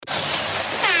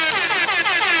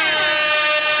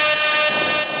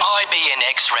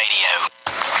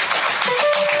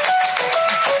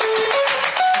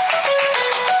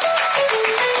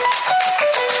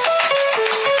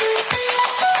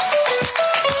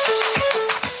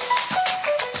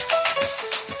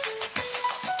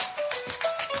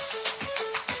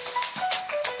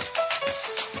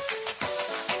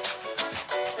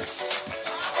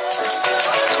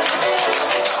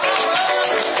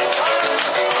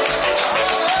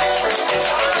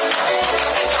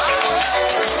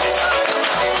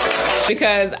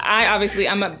because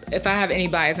if I have any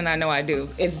bias, and I know I do,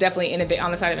 it's definitely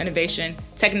on the side of innovation,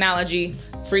 technology,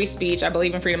 free speech. I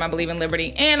believe in freedom, I believe in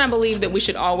liberty, and I believe that we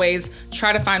should always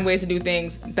try to find ways to do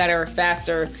things better,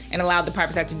 faster, and allow the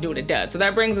private sector to do what it does. So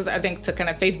that brings us, I think, to kind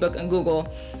of Facebook and Google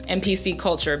and PC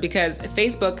culture, because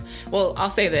Facebook, well, I'll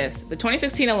say this, the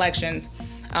 2016 elections,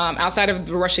 outside of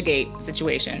the Russiagate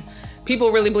situation,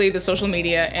 people really believe that social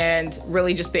media and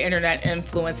really just the internet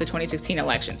influenced the 2016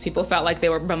 elections. People felt like they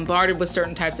were bombarded with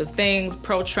certain types of things,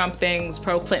 pro-Trump things,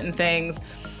 pro-Clinton things.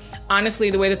 Honestly,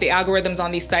 the way that the algorithms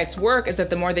on these sites work is that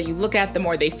the more that you look at, the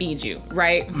more they feed you,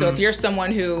 right? Mm-hmm. So if you're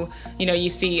someone who, you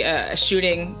see a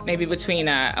shooting maybe between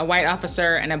a white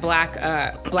officer and a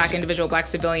black individual, black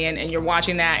civilian, and you're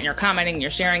watching that and you're commenting and you're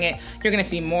sharing it, you're going to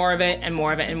see more of it and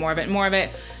more of it and more of it and more of it.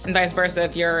 And vice versa,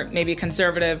 if you're maybe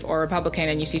conservative or Republican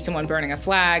and you see someone burning a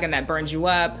flag and that burns you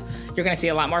up, you're going to see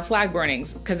a lot more flag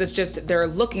burnings, because it's just they're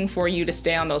looking for you to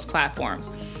stay on those platforms.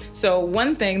 So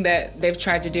one thing that they've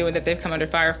tried to do and that they've come under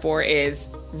fire for is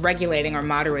regulating or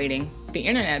moderating the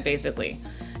internet, basically,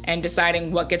 and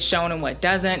deciding what gets shown and what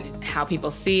doesn't, how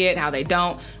people see it, how they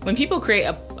don't. When people create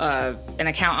an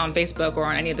account on Facebook or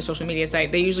on any other social media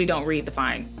site, they usually don't read the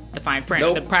fine print,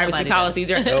 nope. the privacy policies.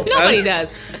 Nope. Nobody does.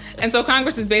 And so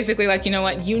Congress is basically like, you know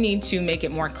what, you need to make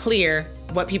it more clear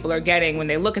what people are getting when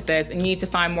they look at this, and you need to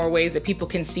find more ways that people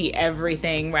can see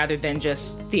everything rather than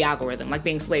just the algorithm, like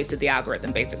being slaves to the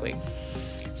algorithm, basically.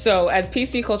 So as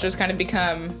PC cultures kind of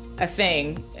become a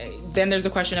thing, then there's a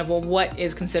question of, well, what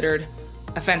is considered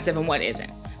offensive and what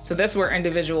isn't? So that's where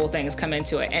individual things come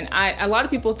into it. And a lot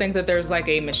of people think that there's like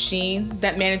a machine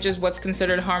that manages what's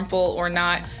considered harmful or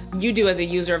not. You do as a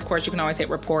user, of course, you can always hit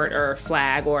report or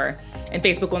flag, and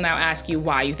Facebook will now ask you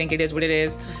why you think it is what it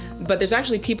is. But there's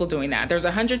actually people doing that. There's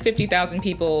 150,000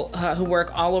 people who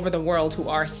work all over the world who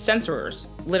are censorers,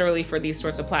 literally, for these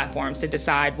sorts of platforms to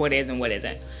decide what is and what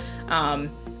isn't.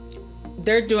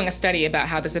 They're doing a study about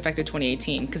how this affected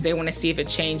 2018 because they want to see if it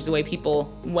changed the way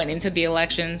people went into the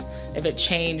elections, if it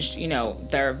changed,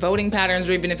 their voting patterns,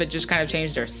 or even if it just kind of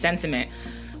changed their sentiment.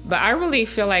 But I really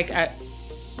feel like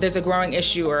there's a growing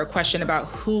issue or a question about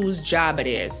whose job it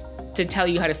is to tell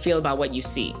you how to feel about what you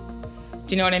see.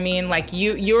 Do you know what I mean? Like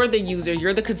you're the user,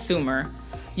 you're the consumer.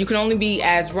 You can only be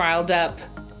as riled up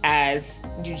as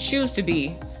you choose to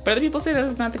be. But other people say that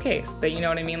is not the case. That, you know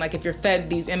what I mean? Like if you're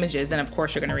fed these images, then of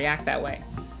course you're going to react that way.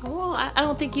 Well, I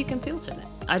don't think you can filter that.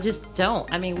 I just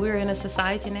don't. I mean, we're in a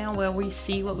society now where we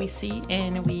see what we see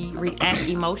and we react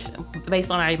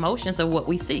based on our emotions of what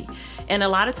we see. And a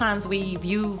lot of times we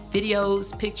view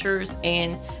videos, pictures,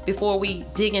 and before we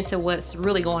dig into what's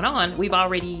really going on, we've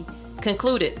already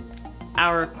concluded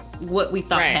what we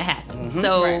thought had happened. Mm-hmm.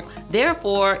 So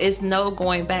therefore, it's no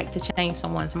going back to change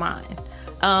someone's mind.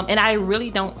 And I really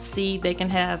don't see they can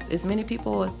have as many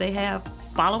people as they have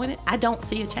following it. I don't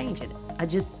see a change in it.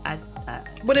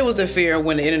 But it was the fear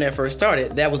when the internet first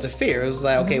started. That was the fear. It was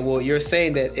like, okay, well, you're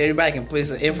saying that everybody can put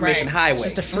an information highway.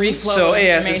 It's just a free flow of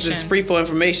information. It's just free flow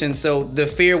information. So the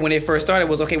fear when it first started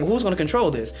was, okay, well, who's going to control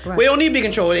this? Right. We don't need to be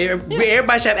controlled.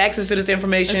 Everybody should have access to this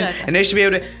information, and they should be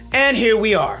able to. And here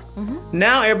we are. Mm-hmm.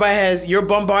 Now you're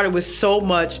bombarded with so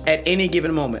much at any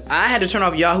given moment. I had to turn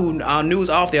off Yahoo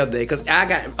News off the other day because I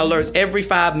got alerts every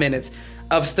 5 minutes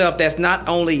of stuff that's not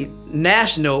only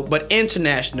national but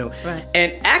international. Right.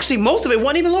 And actually most of it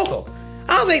wasn't even local.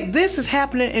 I was like, this is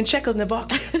happening in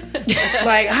Czechoslovakia.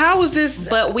 Like, how is this?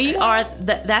 But we are,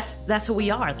 that's who we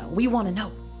are though. We want to know.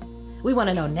 We want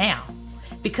to know now.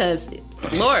 Because,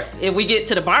 Lord, if we get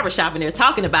to the barbershop and they're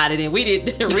talking about it and we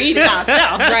didn't read it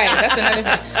ourselves. Right, that's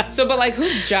another thing. So, but like,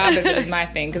 whose job is it is my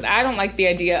thing. Because I don't like the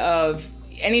idea of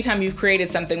anytime you've created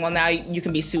something, well, now you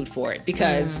can be sued for it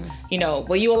because,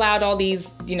 you allowed all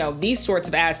these, these sorts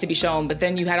of ads to be shown, but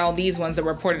then you had all these ones that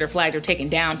were reported or flagged or taken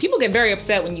down. People get very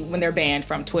upset when they're banned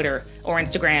from Twitter or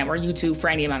Instagram or YouTube for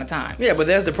any amount of time. Yeah, but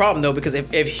that's the problem, though, because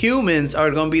if humans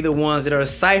are going to be the ones that are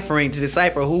ciphering to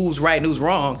decipher who's right and who's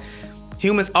wrong,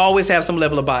 humans always have some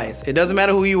level of bias. It doesn't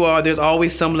matter who you are, there's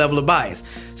always some level of bias.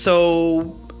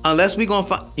 So unless we're going to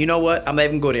find, you know what? I'm not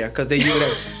even go there because that's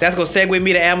going to segue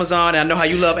me to Amazon. And I know how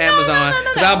you love Amazon.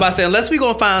 Because I was about to say, unless we're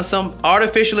going to find some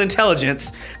artificial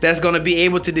intelligence that's going to be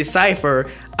able to decipher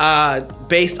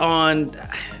based on,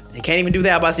 they can't even do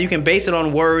that. I was about to say, you can base it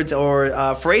on words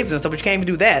or phrases and stuff, but you can't even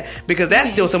do that because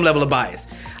that's still some level of bias.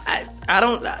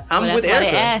 I'm with Erica. That's why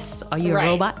they ask, are you a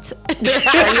robot? Are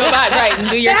you a robot? Right. And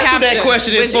do your captions. That's what that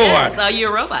question is for. Yes, are you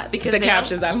a robot? Because the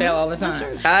captions, I fail all the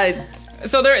time.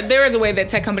 So there is a way that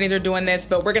tech companies are doing this,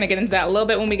 but we're going to get into that a little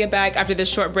bit when we get back after this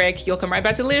short break. You'll come right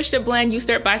back to Leadership Blend. You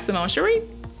Start by Simone Cherie.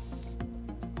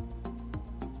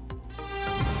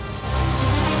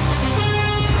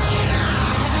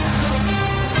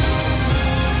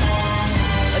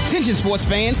 Attention sports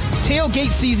fans,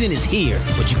 tailgate season is here,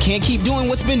 but you can't keep doing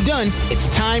what's been done. It's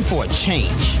time for a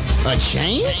change. A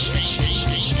change?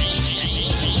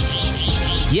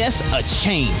 Yes, a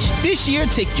change. This year,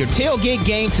 take your tailgate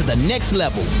game to the next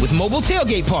level with mobile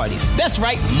tailgate parties. That's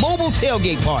right, mobile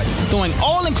tailgate parties. Throwing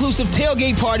all-inclusive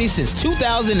tailgate parties since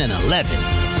 2011.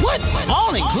 What?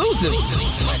 All-inclusive?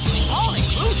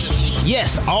 All-inclusive?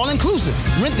 Yes, all-inclusive.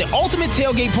 Rent the ultimate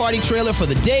tailgate party trailer for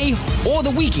the day or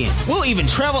the weekend. We'll even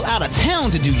travel out of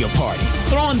town to do your party.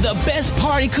 Throwing the best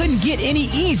party couldn't get any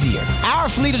easier. Our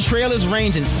fleet of trailers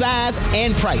range in size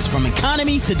and price from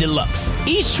economy to deluxe.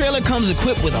 Each trailer comes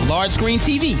equipped with a large screen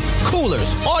TV,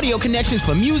 coolers, audio connections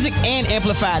for music and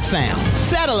amplified sound,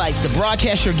 satellites to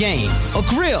broadcast your game, a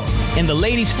grill, and the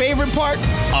ladies' favorite part,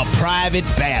 a private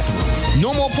bathroom.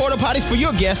 No more porta potties for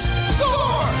your guests.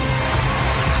 Score!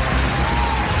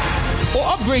 Or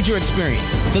upgrade your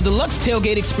experience. The deluxe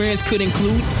tailgate experience could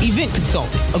include event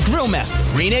consulting, a grill master,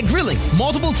 rain-ed grilling,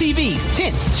 multiple TVs,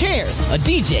 tents, chairs, a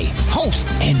DJ, host,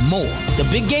 and more. The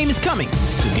big game is coming,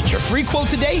 so get your free quote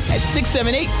today at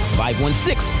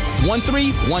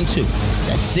 678-516-1312.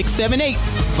 That's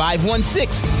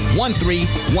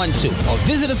 678-516-1312. Or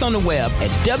visit us on the web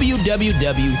at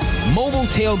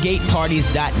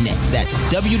www.mobiletailgateparties.net. That's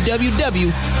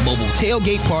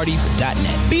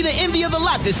www.mobiletailgateparties.net. Be the envy of the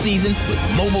lot this season with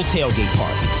mobile tailgate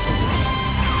parties.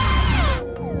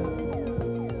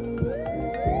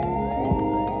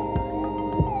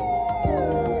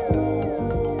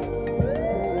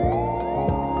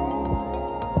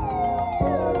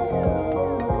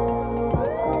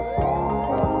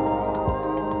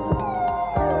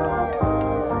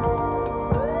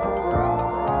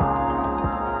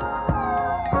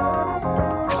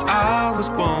 I was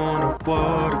born a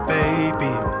water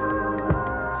baby,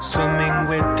 swimming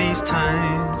with these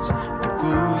times, the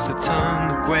grooves that turn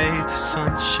the gray to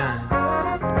sunshine.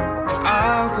 'Cause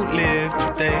I will live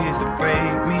through days that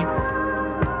break me,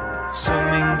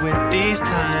 swimming with these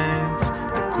times,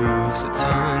 the grooves that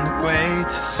turn the gray to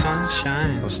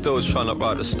sunshine. I'm still trying to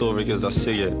write the story as I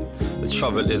see it. The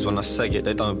trouble is when I say it,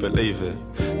 they don't believe it.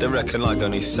 They reckon I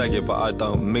only say it, but I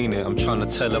don't mean it. I'm trying to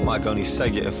tell them I only say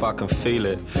it if I can feel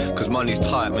it. 'Cause money's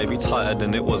tight, maybe tighter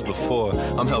than it was before.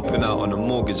 I'm helping out on a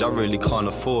mortgage I really can't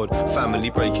afford. Family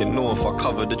breaking north, I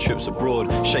cover the trips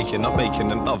abroad. Shaking, I'm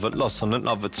making another loss on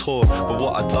another tour. But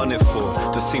what I done it for?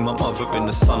 To see my mother in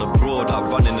the sun abroad. I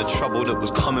run in the trouble that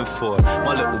was coming for.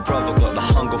 My little brother got the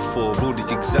hunger for. All the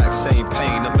exact same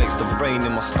pain that makes the rain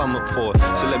in my stomach pour.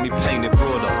 So let me paint it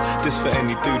broader. This for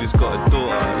any dude who's got a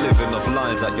daughter, living off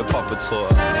lines like your papa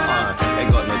taught her.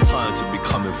 Ain't got no time to be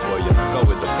coming for you. Go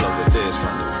with the flow with this,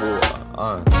 run the water.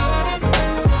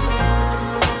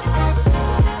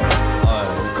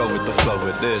 Go with the flow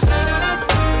with this.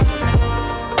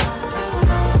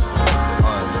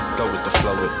 Go with the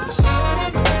flow with this.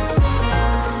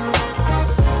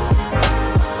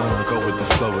 Go with the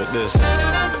flow with this.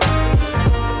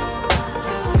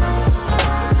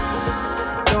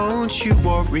 Don't you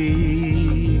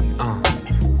worry,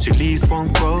 two leaves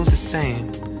won't grow the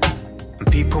same,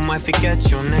 and people might forget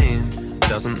your name.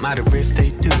 Doesn't matter if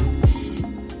they do.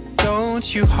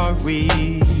 Don't you hurry,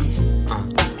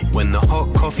 when the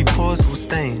hot coffee pours will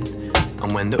stain,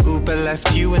 and when the Uber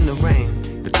left you in the rain,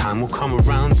 the time will come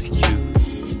around to you.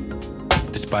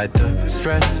 Despite the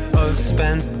stress of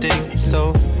spending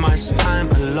so much time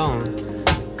alone,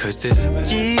 'cause this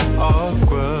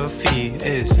geography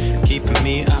is keeping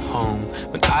me at home,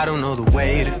 but I don't know the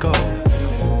way to go.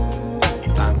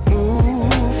 I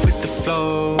move with the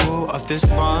flow of this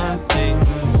running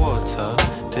water,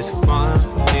 this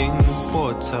running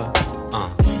water.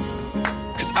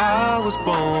 'Cause I was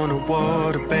born a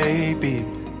water baby,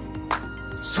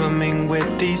 swimming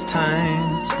with these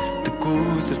times, the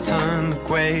grooves that turn the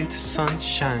gray to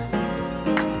sunshine.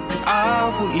 'Cause I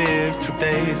will live through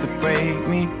days that break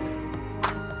me,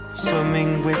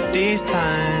 swimming with these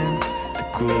times, the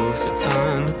grooves that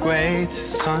turn the gray to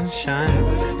sunshine.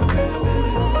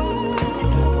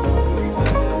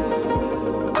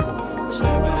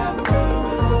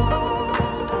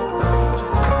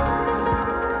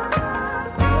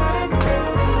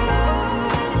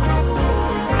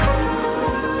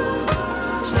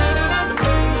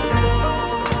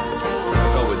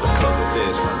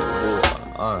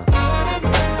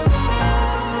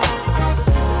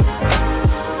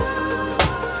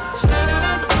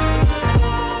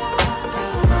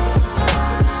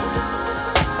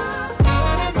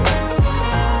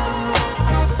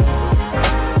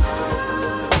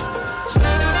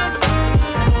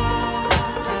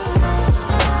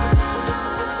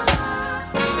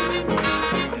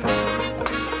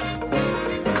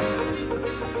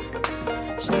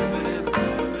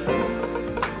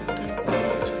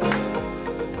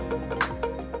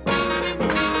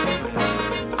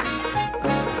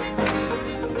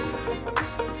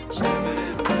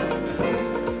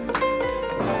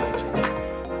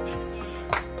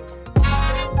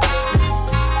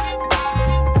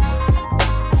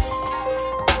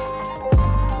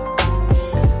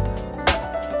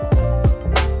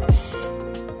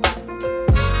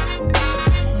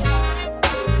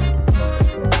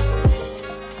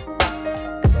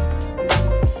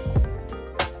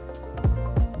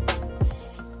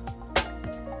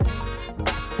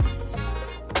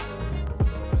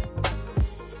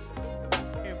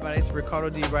 host, Ricardo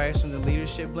D. Rice from the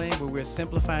Leadership Blend, where we're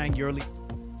simplifying your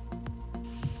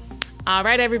All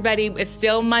right, everybody. It's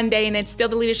still Monday, and it's still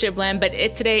the Leadership Blend, but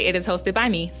today it is hosted by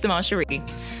me, Simone Cherie.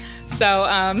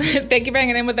 So thank you for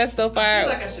hanging in with us so far. I feel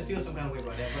like I should feel some kind of way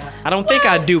about that. I don't think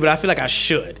I do, but I feel like I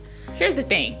should. Here's the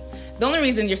thing. The only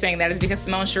reason you're saying that is because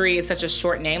Simone Cherie is such a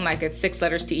short name, like it's 6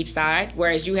 letters to each side,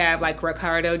 whereas you have like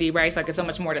Ricardo D. Rice, like it's so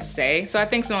much more to say. So I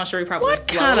think Simone Cherie probably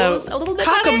flows a little bit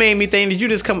better. Made me think that you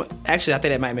just come. Actually, I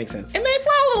think that might make sense. It may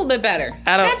flow a little bit better.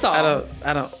 That's all.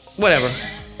 I don't. Whatever.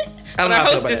 But our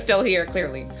host is still here,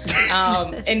 clearly,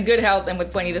 in good health and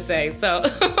with plenty to say. So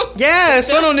yeah, it's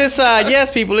fun on this side.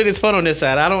 Yes, people, it is fun on this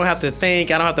side. I don't have to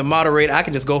think. I don't have to moderate. I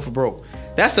can just go for broke.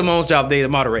 That's Simone's job today to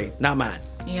moderate, not mine.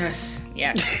 Yes.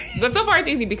 But so far it's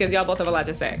easy because y'all both have a lot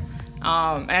to say.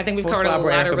 And I think we've covered a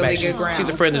lot of really good ground. She's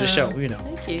a friend of the show, you know.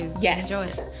 Thank you. Yes. Enjoy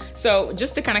it. So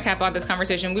just to kind of cap off this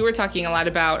conversation, we were talking a lot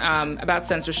about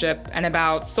censorship and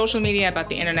about social media, about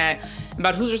the internet,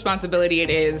 about whose responsibility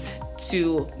it is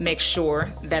to make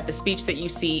sure that the speech that you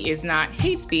see is not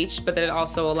hate speech, but that it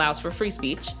also allows for free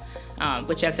speech,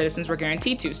 which as citizens we're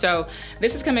guaranteed to. So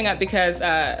this is coming up because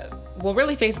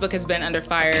really, Facebook has been under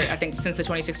fire, I think, since the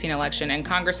 2016 election, and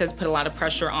Congress has put a lot of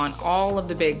pressure on all of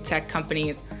the big tech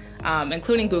companies,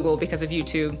 including Google because of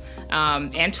YouTube,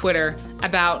 and Twitter,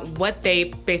 about what they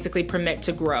basically permit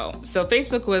to grow. So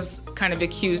Facebook was kind of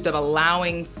accused of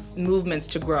allowing movements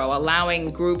to grow, allowing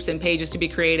groups and pages to be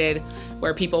created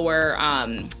where people were,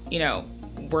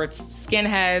 were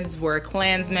skinheads, were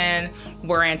Klansmen,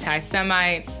 were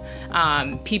anti-Semites,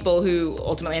 people who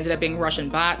ultimately ended up being Russian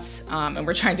bots, and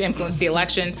were trying to influence the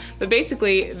election. But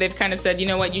basically, they've kind of said, you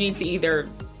know what, you need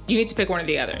to pick one or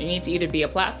the other. You need to either be a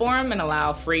platform and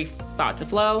allow free thought to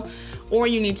flow, or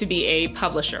you need to be a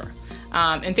publisher.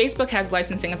 And Facebook has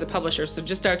licensing as a publisher, so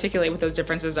just to articulate what those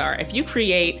differences are. If you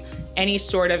create any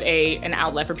sort of an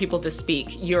outlet for people to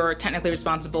speak, you're technically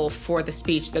responsible for the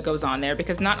speech that goes on there,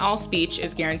 because not all speech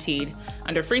is guaranteed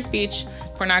under free speech.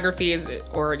 Pornography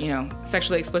or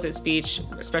sexually explicit speech,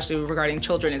 especially regarding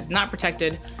children, is not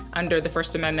protected under the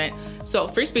First Amendment. So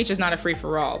free speech is not a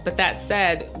free-for-all. But that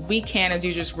said, we can, as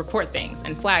users, report things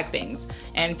and flag things.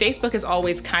 And Facebook has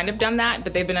always kind of done that,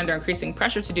 but they've been under increasing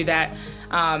pressure to do that.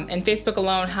 And Facebook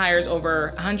alone hires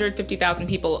over 150,000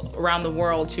 people around the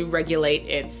world to regulate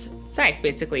its sites,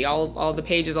 basically. All the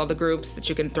pages, all the groups that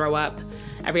you can throw up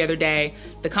every other day.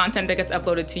 The content that gets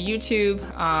uploaded to YouTube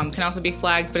can also be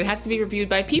flagged, but it has to be reviewed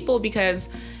by people because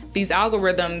these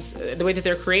algorithms, the way that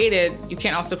they're created, you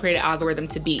can't also create an algorithm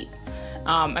to beat.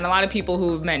 And a lot of people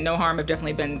who've meant no harm have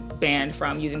definitely been banned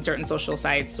from using certain social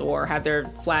sites or have their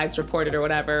flags reported or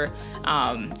whatever.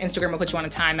 Instagram will put you on a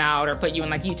timeout or put you in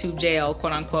like YouTube jail,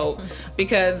 quote unquote,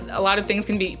 because a lot of things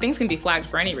can be flagged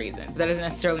for any reason, but that doesn't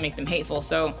necessarily make them hateful.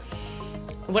 So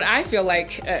what I feel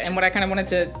like, and what I kind of wanted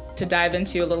to dive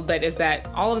into a little bit, is that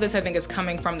all of this, I think, is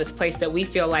coming from this place that we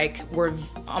feel like we're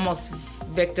almost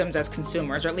victims as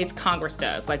consumers, or at least Congress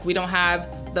does. Like, we don't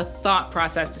have the thought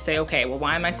process to say, okay, well,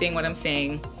 why am I seeing what I'm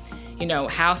seeing?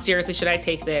 How seriously should I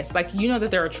take this? Like, that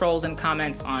there are trolls and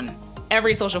comments on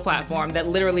every social platform that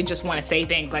literally just want to say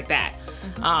things like that.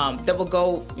 That will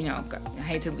go, I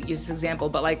hate to use this example,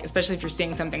 but like, especially if you're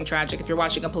seeing something tragic, if you're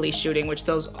watching a police shooting, which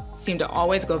those seem to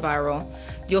always go viral,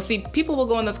 you'll see people will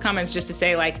go in those comments just to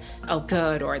say like, oh,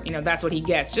 good, or, that's what he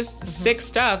gets. Just sick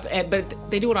stuff,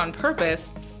 but they do it on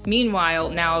purpose. Meanwhile,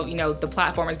 now, the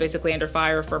platform is basically under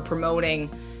fire for promoting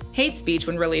hate speech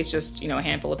when really it's just, a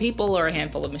handful of people or a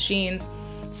handful of machines.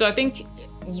 So I think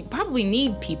you probably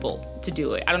need people to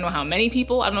do it. I don't know how many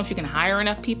people. I don't know if you can hire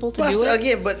enough people to do it.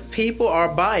 Again, but people are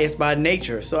biased by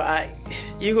nature. So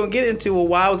you're going to get into, well,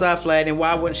 why was I flagged and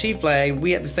why wasn't she flagged? We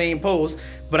had the same post,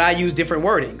 but I use different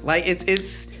wording. Like,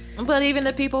 it's... But even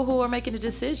the people who are making the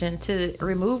decision to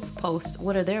remove posts,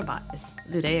 what are their bias?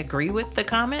 Do they agree with the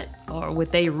comment, or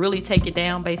would they really take it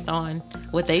down based on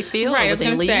what they feel? Right, I was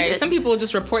going to say, some people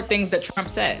just report things that Trump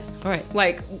says. Right.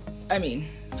 Like,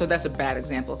 so that's a bad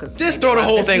example because just throw the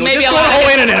whole thing. Just throw the whole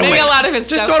internet away. Maybe a lot of his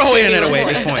just throw the whole internet away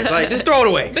at this point. Like, just throw it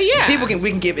away. But yeah, we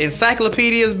can give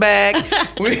encyclopedias back.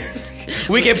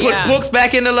 We can put books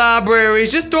back in the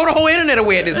libraries. Just throw the whole internet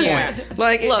away at this point.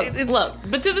 Like, look.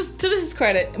 But to this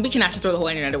credit, we cannot just throw the whole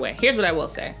internet away. Here's what I will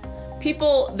say.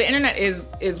 The internet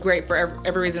is great for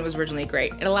every reason it was originally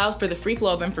great. It allows for the free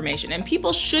flow of information, and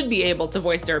people should be able to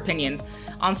voice their opinions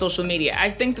on social media.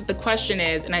 I think that the question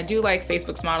is, and I do like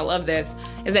Facebook's model of this,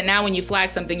 is that now when you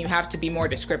flag something, you have to be more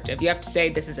descriptive. You have to say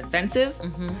this is offensive,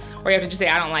 or you have to just say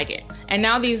I don't like it. And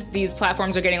now these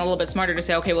platforms are getting a little bit smarter to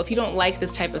say, okay, well, if you don't like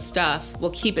this type of stuff, we'll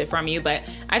keep it from you. But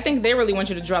I think they really want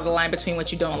you to draw the line between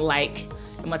what you don't like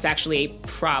and what's actually a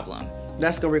problem.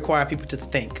 that's going to require people to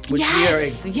think. Which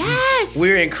Yes.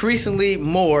 We're increasingly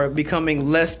more becoming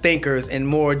less thinkers and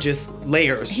more just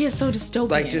layers. He is so dystopian.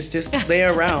 Like just lay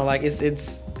around. Like it's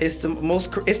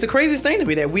the craziest thing to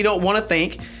me that we don't want to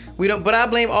think. We don't. But I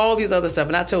blame all these other stuff.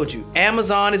 And I told you,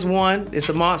 Amazon is one. It's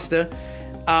a monster.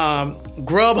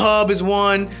 Grubhub is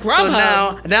one. So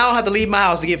now I don't have to leave my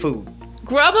house to get food.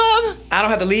 Grubhub? I don't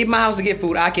have to leave my house to get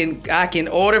food. I can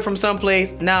order from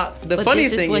someplace. Now the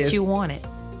funniest thing is, this is what you wanted.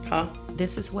 Huh?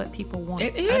 This is what people want.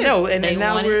 It is. I know, and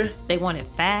now they want it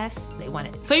fast. They want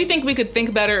it. So you think we could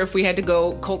think better if we had to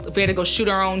go shoot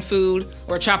our own food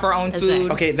or chop our own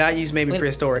food? Okay, now you made me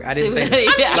prehistoric. I didn't say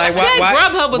that. I said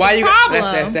Grubhub was a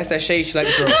problem. That's that shade she like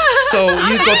to throw. So you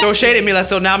just gonna throw shade at me like,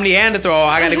 so now I'm Neanderthal.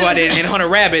 I got to go out there and hunt a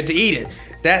rabbit to eat it.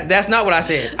 That's not what I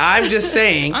said. I'm just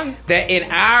saying that in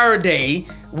our day,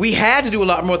 we had to do a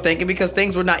lot more thinking because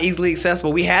things were not easily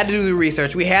accessible. We had to do the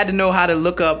research. We had to know how to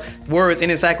look up words in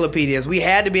encyclopedias. We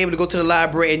had to be able to go to the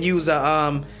library and use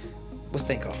a what's the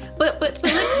thing called? But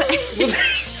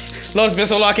Lord, it's been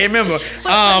so long I can't remember.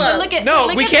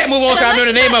 We can't move on because I know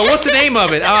the name of it. What's the name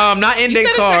of it? Not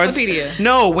index cards.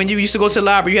 No, when you used to go to the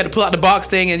library, you had to pull out the box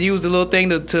thing and use the little thing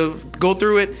to go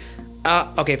through it.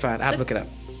 Okay, fine. I have to look it up.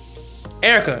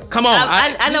 Erica, come on.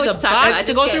 I know what you're talking about.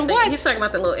 To go through what? He's talking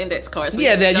about the little index cards.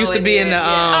 Yeah, that used to be in the...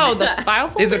 the file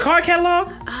folder? Is it a card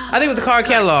catalog? I think it was a card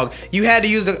catalog. You had to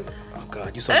use the... Oh,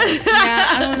 God, you so... Yeah,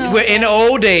 I don't know. In the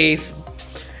old days...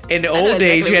 In the old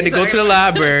days, you had to go to the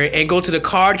library and go to the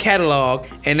card catalog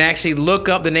and actually look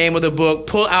up the name of the book,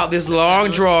 pull out this long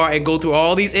drawer, and go through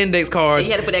all these index cards.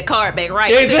 You had to put that card back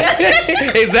right.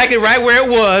 Exactly right where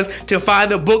it was to find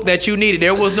the book that you needed.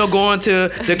 There was no going to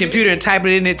the computer and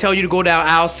typing it in and tell you to go down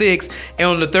aisle 6 and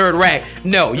on the third rack.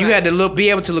 No, you had to be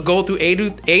able to go through A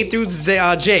through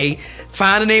J,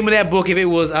 find the name of that book if it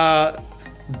was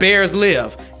Bears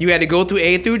Live. You had to go through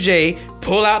A through J,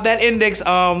 pull out that index,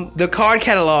 the card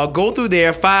catalog, go through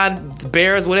there, find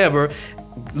Bears, whatever.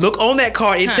 Look on that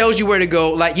card. It tells you where to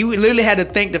go. Like, you literally had to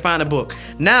think to find a book.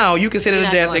 Now you can sit at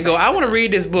the desk and go, I want to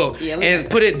read this book. And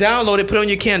download it, put it on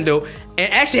your Kindle,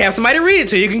 and actually have somebody read it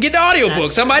to you. You can get the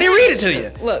audiobook. Somebody read it to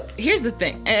you. Look, here's the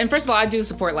thing. And first of all, I do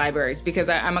support libraries because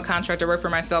I'm a contractor, work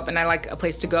for myself, and I like a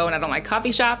place to go, and I don't like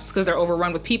coffee shops because they're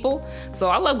overrun with people. So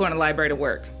I love going to the library to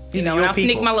work. And I'll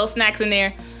sneak my little snacks in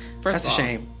there. That's a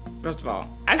shame. First of all,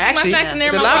 I sneak my snacks in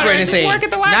there. The library just work at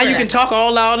the library. Now you can talk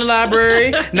all loud in the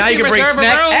library. Now you can bring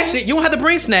snacks. Actually, you don't have to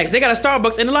bring snacks. They got a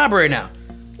Starbucks in the library now.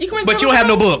 But you don't have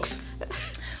no books.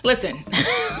 Listen.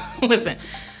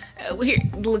 Here,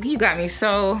 look, you got me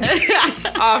so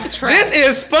off track. This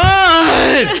is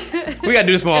fun. We gotta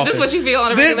do this more often. Is this what you feel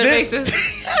on a regular basis?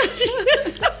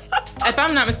 If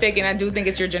I'm not mistaken, I do think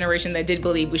it's your generation that did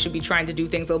believe we should be trying to do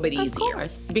things a little bit easier. Of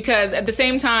course. Because at the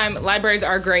same time, libraries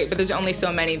are great, but there's only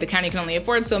so many. The county can only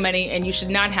afford so many, and you should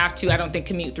not have to, I don't think,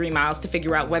 commute 3 miles to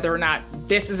figure out whether or not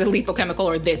this is a lethal chemical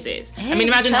or this is. I mean,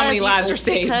 imagine how many lives are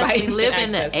saved by instant access. Because we live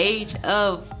in the age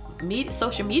of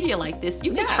social media like this.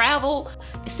 You can travel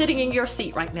sitting in your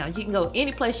seat right now. You can go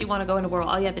any place you want to go in the world.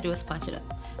 All you have to do is punch it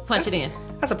in.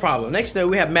 That's a problem. Next thing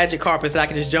we have magic carpets that I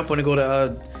can just jump on and go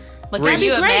to... But can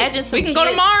you imagine we can go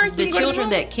to Mars. The children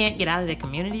that can't get out of their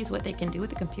communities, what they can do with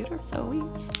the computer? So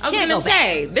I was gonna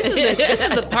say this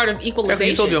is a part of equalization.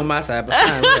 You still be on my side, but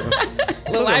fine, whatever.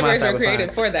 Well, libraries are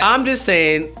created for that. I'm just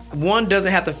saying one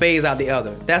doesn't have to phase out the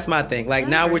other. That's my thing. Like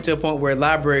now we're to a point where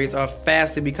libraries are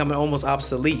fastly becoming almost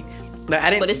obsolete. Like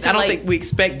I don't think we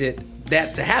expected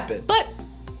that to happen. But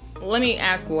let me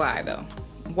ask why though.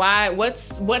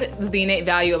 What is the innate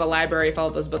value of a library if all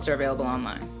of those books are available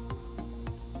online?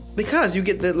 Because you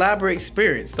get the library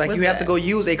experience. Like you have to go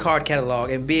use a card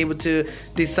catalog and be able to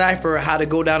decipher how to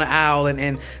go down an aisle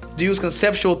and use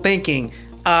conceptual thinking.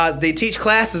 They teach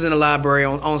classes in the library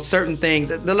on certain things.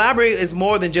 The library is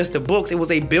more than just the books. It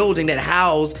was a building that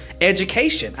housed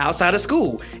education outside of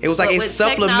school. It was like a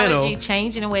supplemental. Technology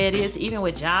changing the way it is, even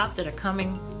with jobs that are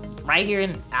coming right here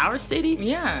in our city.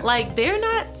 Yeah. Like, they're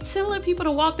not telling people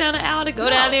to walk down the aisle to go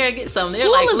down there and get something.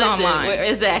 School They're like, is listen, online.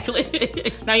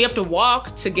 Exactly. Now you have to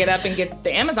walk to get up and get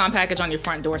the Amazon package on your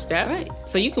front doorstep. Right.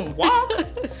 So you can walk.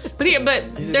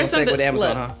 But there's something. With Amazon,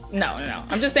 look, huh? No.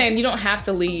 I'm just saying you don't have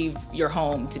to leave your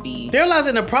home to be. There lies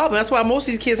in the problem. That's why most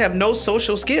of these kids have no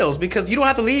social skills because you don't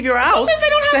have to leave your house. They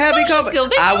don't have social skills.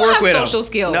 They I work have with social them.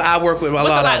 skills. No, I work with a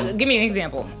lot of them. Give me an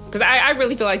example. Because I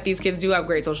really feel like these kids do have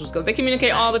great social skills. They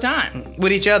communicate all the time.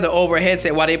 With each other over a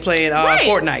headset while they playing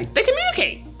Fortnite. They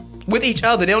communicate. With each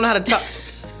other. They don't know how to talk.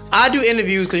 I do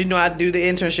interviews because, I do the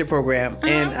internship program.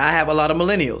 And I have a lot of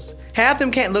millennials. Half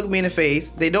them can't look me in the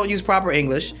face. They don't use proper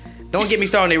English. Don't get me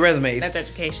started on their resumes. That's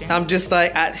education. I'm just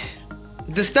like,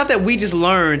 the stuff that we just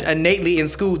learned innately in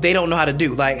school, they don't know how to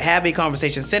do. Like, have a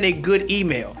conversation, send a good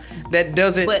email that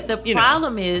doesn't. But the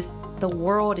problem is the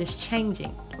world is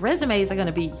changing. Resumes are going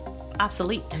to be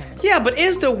obsolete. Yeah, but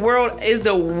is the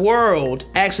world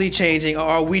actually changing, or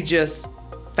are we just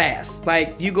fast?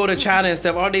 Like, you go to China and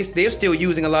stuff, they're still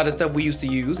using a lot of stuff we used to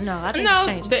use. No, I think it's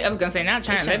changing. I was gonna say not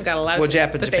China. They've got a lot of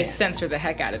stuff, but they Japan. censor the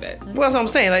heck out of it. Well, that's what I'm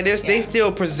saying. Like, they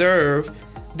still preserve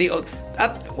the.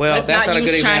 Let's that's not a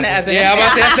good China example. as an I'm about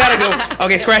to say that's not a good.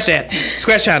 Okay, scratch that.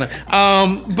 Scratch China.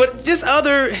 But just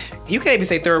other. You can't even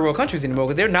say third world countries anymore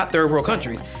because they're not third world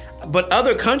countries. But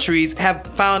other countries have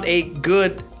found a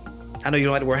good. I know you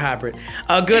don't like the word hybrid.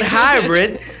 A good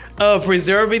hybrid of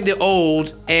preserving the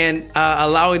old and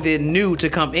allowing the new to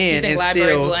come in. You think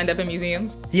libraries will end up in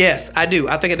museums? Yes, I do.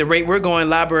 I think at the rate we're going,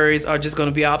 libraries are just going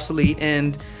to be obsolete.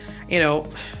 And,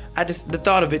 the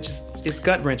thought of it it's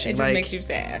gut wrenching. It just makes you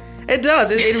sad. It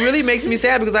does. It really makes me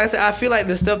sad because I feel like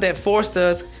the stuff that forced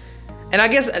us, and I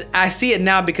guess I see it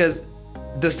now because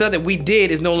the stuff that we did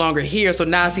is no longer here, so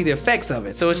now I see the effects of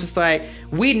it. So it's just like,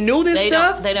 we knew this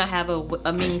stuff. They don't have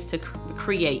a means to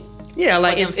create. Yeah,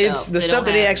 like it's the stuff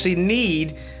that they actually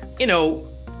need.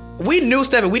 We knew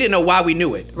stuff and we didn't know why we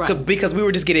knew it. Right. Because we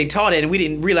were just getting taught it and we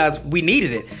didn't realize we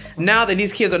needed it. Now that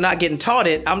these kids are not getting taught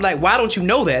it, I'm like, why don't you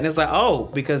know that? And it's like, oh,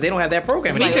 because they don't have that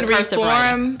program. We can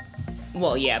reform.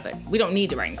 Well, yeah, but we don't need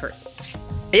to write in cursive.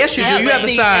 Yes, you do. You have to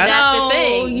sign. That's the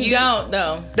thing. You don't,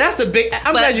 though. That's the big.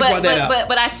 I'm glad you brought that up.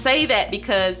 But I say that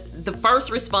because the first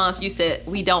response you said,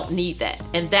 we don't need that.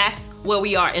 And that's where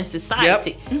we are in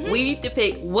society. Yep. Mm-hmm. We need to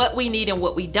pick what we need and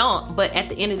what we don't. But at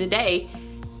the end of the day,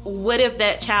 what if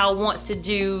that child wants to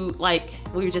do, like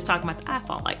we were just talking about the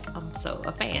iPhone? Like, I'm so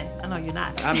a fan. I know you're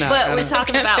not. I'm not. But we're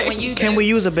talking about when you. Can we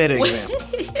use a better example?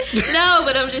 No,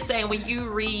 but I'm just saying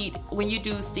when you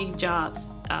do Steve Jobs'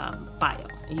 bio,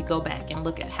 and you go back and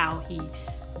look at how he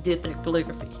did the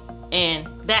calligraphy, and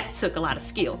that took a lot of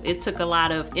skill. It took a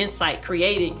lot of insight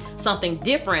creating something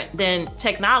different than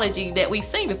technology that we've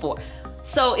seen before.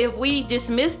 So if we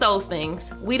dismiss those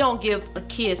things, we don't give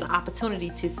kids an opportunity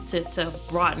to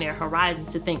broaden their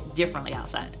horizons, to think differently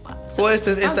outside the box. Well, it's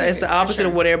the opposite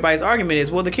of what everybody's argument is.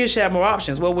 Well, the kids should have more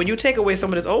options. Well, when you take away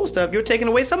some of this old stuff, you're taking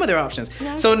away some of their options.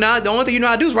 Yeah. So now the only thing you know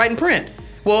how to do is write and print.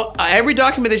 Well, every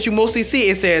document that you mostly see,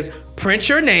 it says print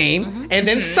your name and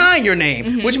then sign your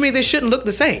name, which means they shouldn't look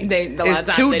the same.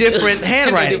 It's two different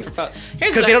handwritings because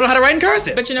they don't know how to write in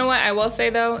cursive. But you know what? I will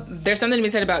say, though, there's something to be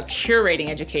said about curating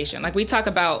education. Like, we talk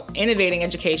about innovating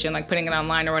education, like putting it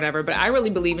online or whatever, but I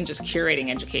really believe in just curating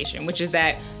education, which is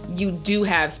that you do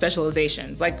have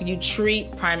specializations. Like, you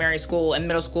treat primary school and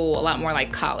middle school a lot more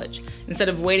like college. Instead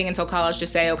of waiting until college to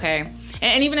say, okay,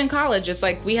 and even in college, it's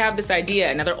like we have this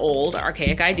idea, another old,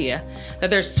 archaic idea,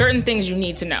 that there's certain things you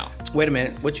need to know. Wait a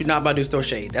minute. What you're not about to do is throw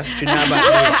shade. That's what you're not about to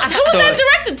do. Who was that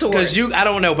directed towards? Because I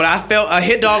don't know, but I felt a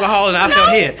hit dog a haul and I felt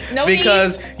hit. No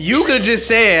because you could have just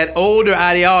said older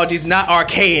ideologies, not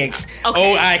archaic. Okay.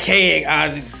 Old archaic.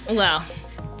 Well.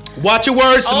 Watch your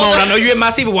words, Simone. I know you're in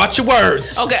my seat, but watch your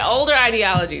words. Okay, older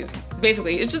ideologies.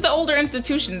 Basically, it's just the older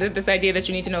institution, this idea that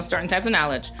you need to know certain types of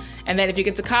knowledge. And then if you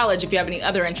get to college, if you have any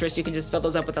other interests, you can just fill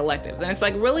those up with electives. And it's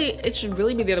like, really, it should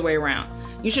really be the other way around.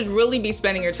 You should really be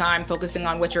spending your time focusing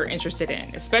on what you're interested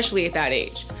in, especially at that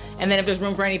age. And then if there's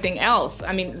room for anything else,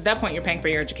 I mean, at that point, you're paying for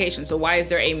your education. So why is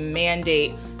there a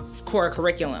mandate core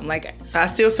curriculum? Like, I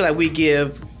still feel like we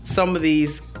give some of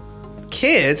these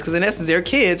kids, because in essence, they're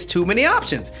kids, too many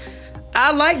options.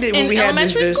 I liked it when we had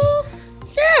this. Elementary school?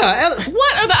 Yeah.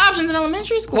 What are the options in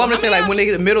elementary school? Well, I'm gonna say like when they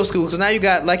get to middle school, because now you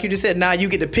got, like you just said, now you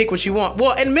get to pick what you want.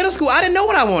 Well, in middle school, I didn't know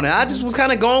what I wanted. I just was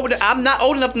kind of going with it. I'm not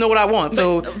old enough to know what I want.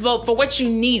 But for what you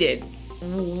needed,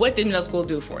 what did middle school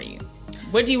do for you?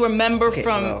 What do you remember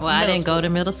from? Well, I didn't go to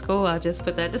middle school. I'll just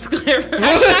put that disclaimer.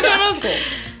 How did you not go to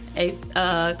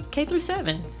middle school? K through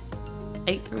 7,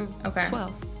 8 through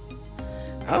 12.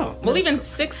 Oh. Well, even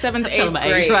 6th, 7th, 8th my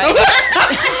grade. age, right?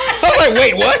 I was like,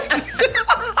 wait, what?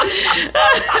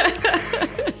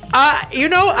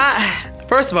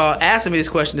 First of all, asking me this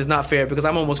question is not fair because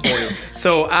I'm almost 40.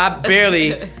 So I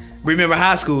barely remember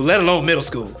high school, let alone middle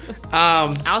school.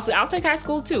 I'll take high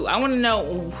school too. I want to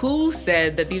know who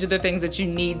said that these are the things that you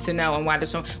need to know and why they're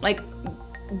so, like,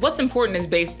 what's important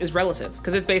is relative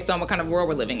because it's based on what kind of world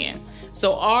we're living in.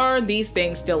 So are these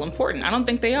things still important? I don't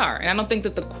think they are. And I don't think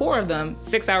that the core of them,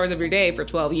 6 hours of your day for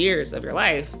 12 years of your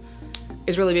life,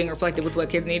 is really being reflected with what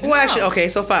kids need to know. Well, actually, okay,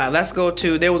 so fine. Let's go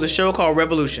to, there was a show called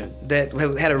Revolution that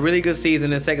had a really good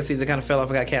season, and the second season kind of fell off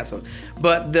and got canceled.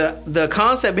 But the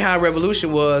concept behind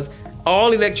Revolution was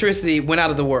all electricity went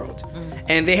out of the world.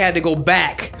 And they had to go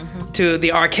back to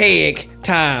the archaic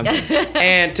times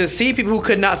and to see people who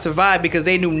could not survive because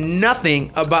they knew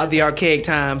nothing about the archaic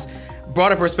times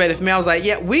brought a perspective for me. I was like,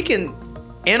 yeah, we can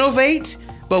innovate,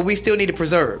 but we still need to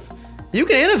preserve. You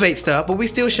can innovate stuff, but we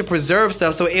still should preserve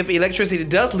stuff. So if electricity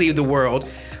does leave the world,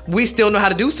 we still know how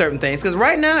to do certain things. Because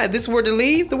right now, if this were to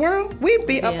leave the world, we'd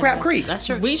be up crap creek. That's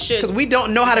true. We should, because we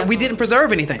don't know how to. We didn't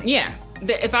preserve anything. Yeah.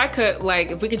 If I could,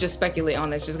 if we could just speculate on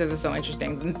this, just because it's so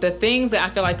interesting, the things that I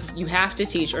feel like you have to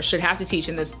teach or should have to teach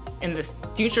in this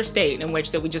future state in which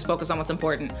that we just focus on what's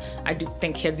important. I do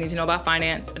think kids need to know about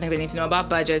finance. I think they need to know about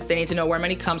budgets. They need to know where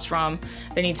money comes from.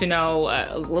 They need to know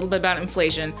a little bit about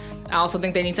inflation. I also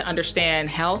think they need to understand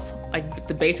health, like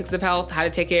the basics of health, how to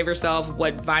take care of yourself,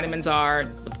 what vitamins are,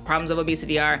 what the problems of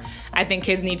obesity are. I think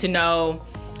kids need to know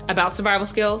about survival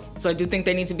skills. So I do think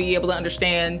they need to be able to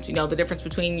understand, the difference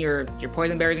between your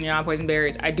poison berries and your non-poison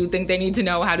berries. I do think they need to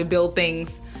know how to build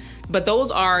things. But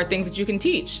those are things that you can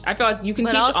teach. I feel like you can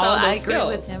teach also, all of those I agree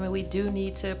skills. with him, and we do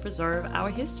need to preserve our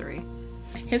history.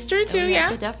 History too, We yeah.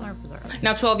 have to definitely preserve.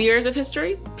 Now 12 years of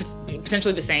history,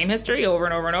 potentially the same history over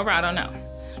and over and over, I don't know.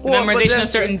 Well, but Memorization of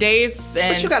that's- certain dates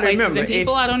and you gotta places remember, and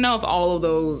people, I don't know if all of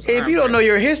those If are you don't know important.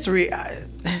 your history,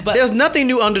 But- there's nothing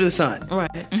new under the sun. Right.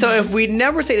 So if we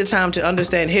never take the time to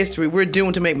understand history, we're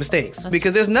doomed to make mistakes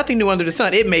because there's nothing new under the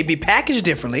sun. It may be packaged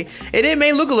differently, and it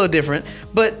may look a little different,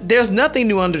 but there's nothing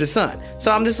new under the sun. So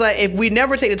I'm just like, if we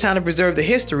never take the time to preserve the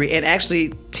history and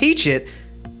actually teach it,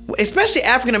 especially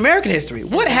African American history,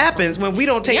 what happens when we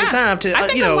don't take the time to, I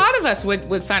think a lot of us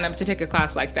would sign up to take a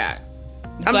class like that.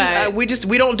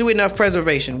 we don't do enough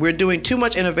preservation. We're doing too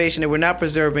much innovation and we're not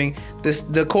preserving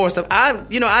the core stuff.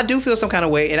 I do feel some kind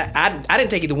of way, and I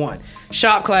didn't take either one.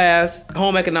 Shop class,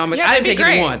 home economics, Yeah, I didn't that'd take be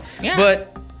either great. one. Yeah.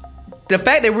 But the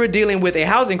fact that we're dealing with a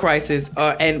housing crisis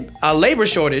and a labor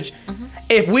shortage,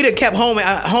 if we'd have kept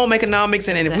home economics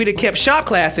and if we'd have kept shop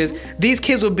classes, these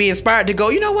kids would be inspired to go,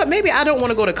 you know what, maybe I don't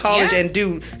want to go to college and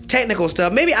do technical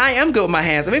stuff. Maybe I am good with my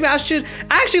hands. Maybe I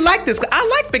actually like this. I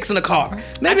like fixing a car.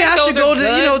 Maybe I should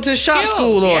go to shop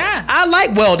school, or I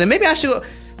like welding. Maybe I should.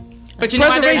 But you know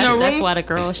why there's no room? That's why the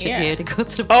girls should be able to go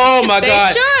to the Oh my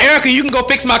God, should. Erica, you can go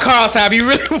fix my car outside if you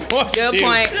really want Good to.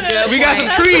 point. We got some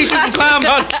trees you can climb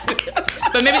up.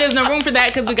 But maybe there's no room for that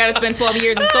because we got to spend 12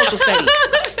 years in social studies.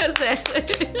 Exactly.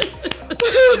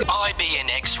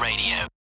 IBNX Radio.